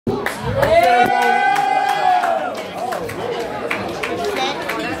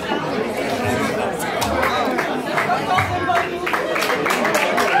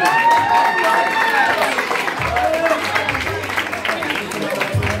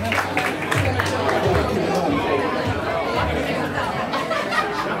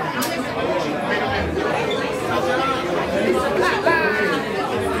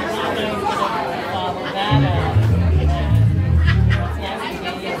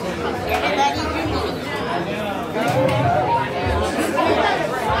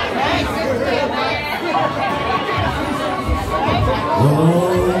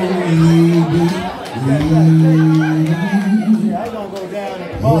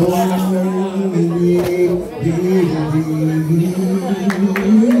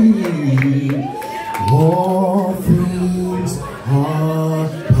All things are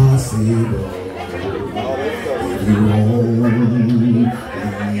possible if you only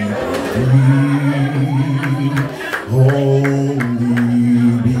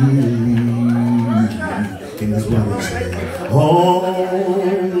believe. Can this brother say, only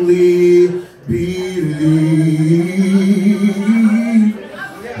believe.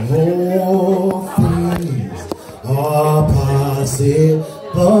 All things are possible.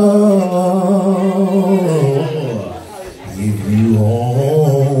 If you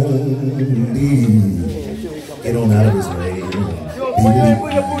only get on out of his way.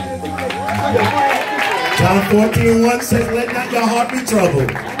 John 14:1 says, let not your heart be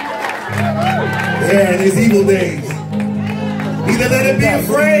troubled. Yeah, in his evil days. Neither let it be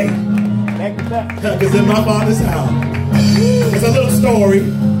afraid. Because in my Father's house, there's a little story.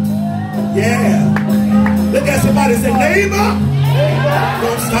 Yeah. Look at somebody and say, neighbor,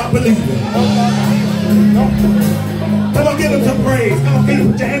 don't stop believing. Come on, give him some praise. Come on, can you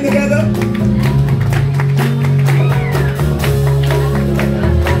put your hand together?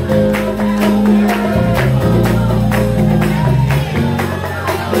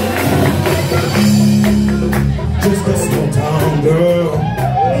 Just a small town girl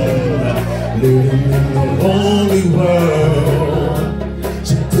living in the lonely world.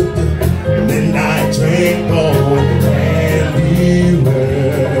 She took the midnight train going anywhere.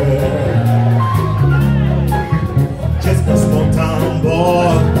 Just a small town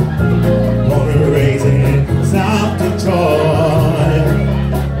boy, born and raised in South Detroit.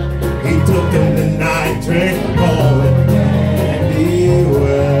 He took the midnight train going anywhere.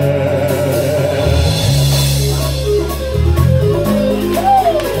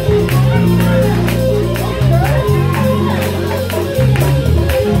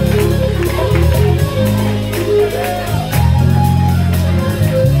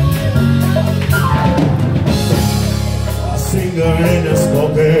 In a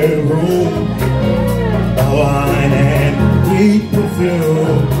smoking room, wine and sweet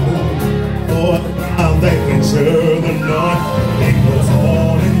perfume. For I'm thinking sure the night it goes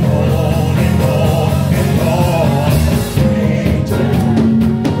on and on and on and on. Stranger,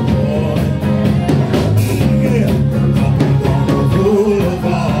 yeah, walking on the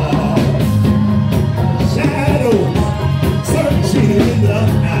boulevard, shadows searching in the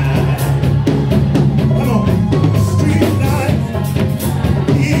night. Come on, street light.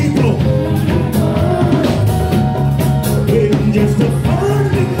 Just a fun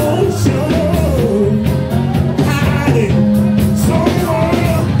emotion hiding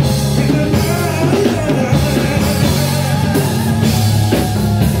somewhere in the night.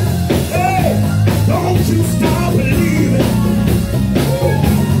 Hey, don't you stop believing.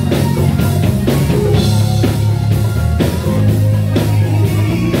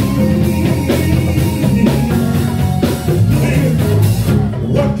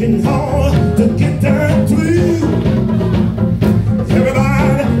 Working hard to get that through.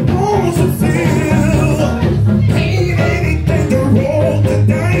 Everybody wants to feel. Ain't anything to roll the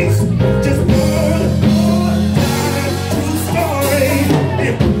dice. Just one more time, true story.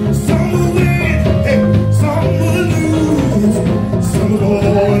 If some will win, if some will lose. Some are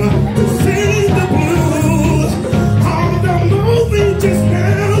going to sing the blues. All the movie just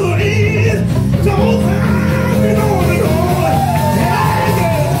now is goes on and on and on. Yeah,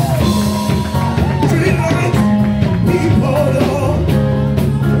 yeah.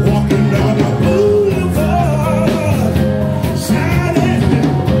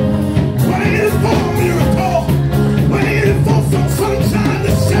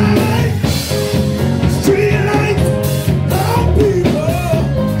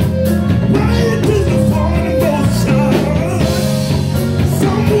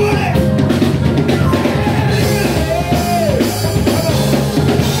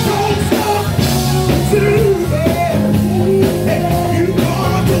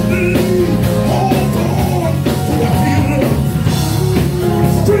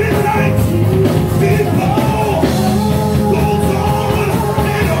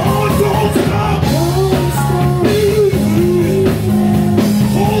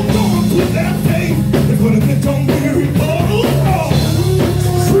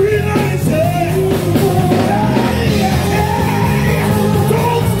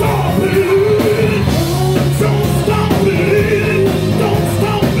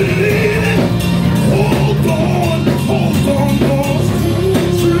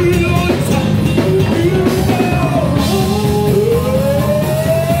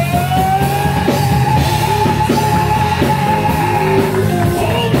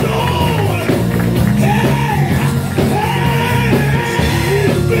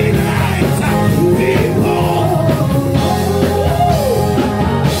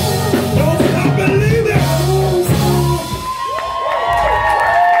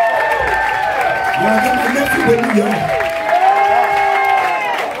 I got my nephew with me, y'all.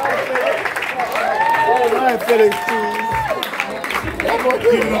 All right, Phillip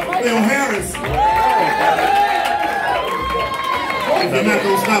Harris. If you're not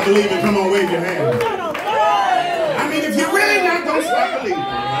gonna stop believing, come on, wave your hand. I mean, if you're really not gonna stop believing.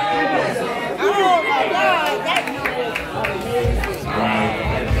 Oh my God, that's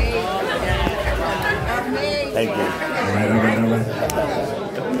amazing. Thank you. All right.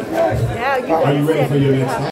 Now you Are you ready for your next song?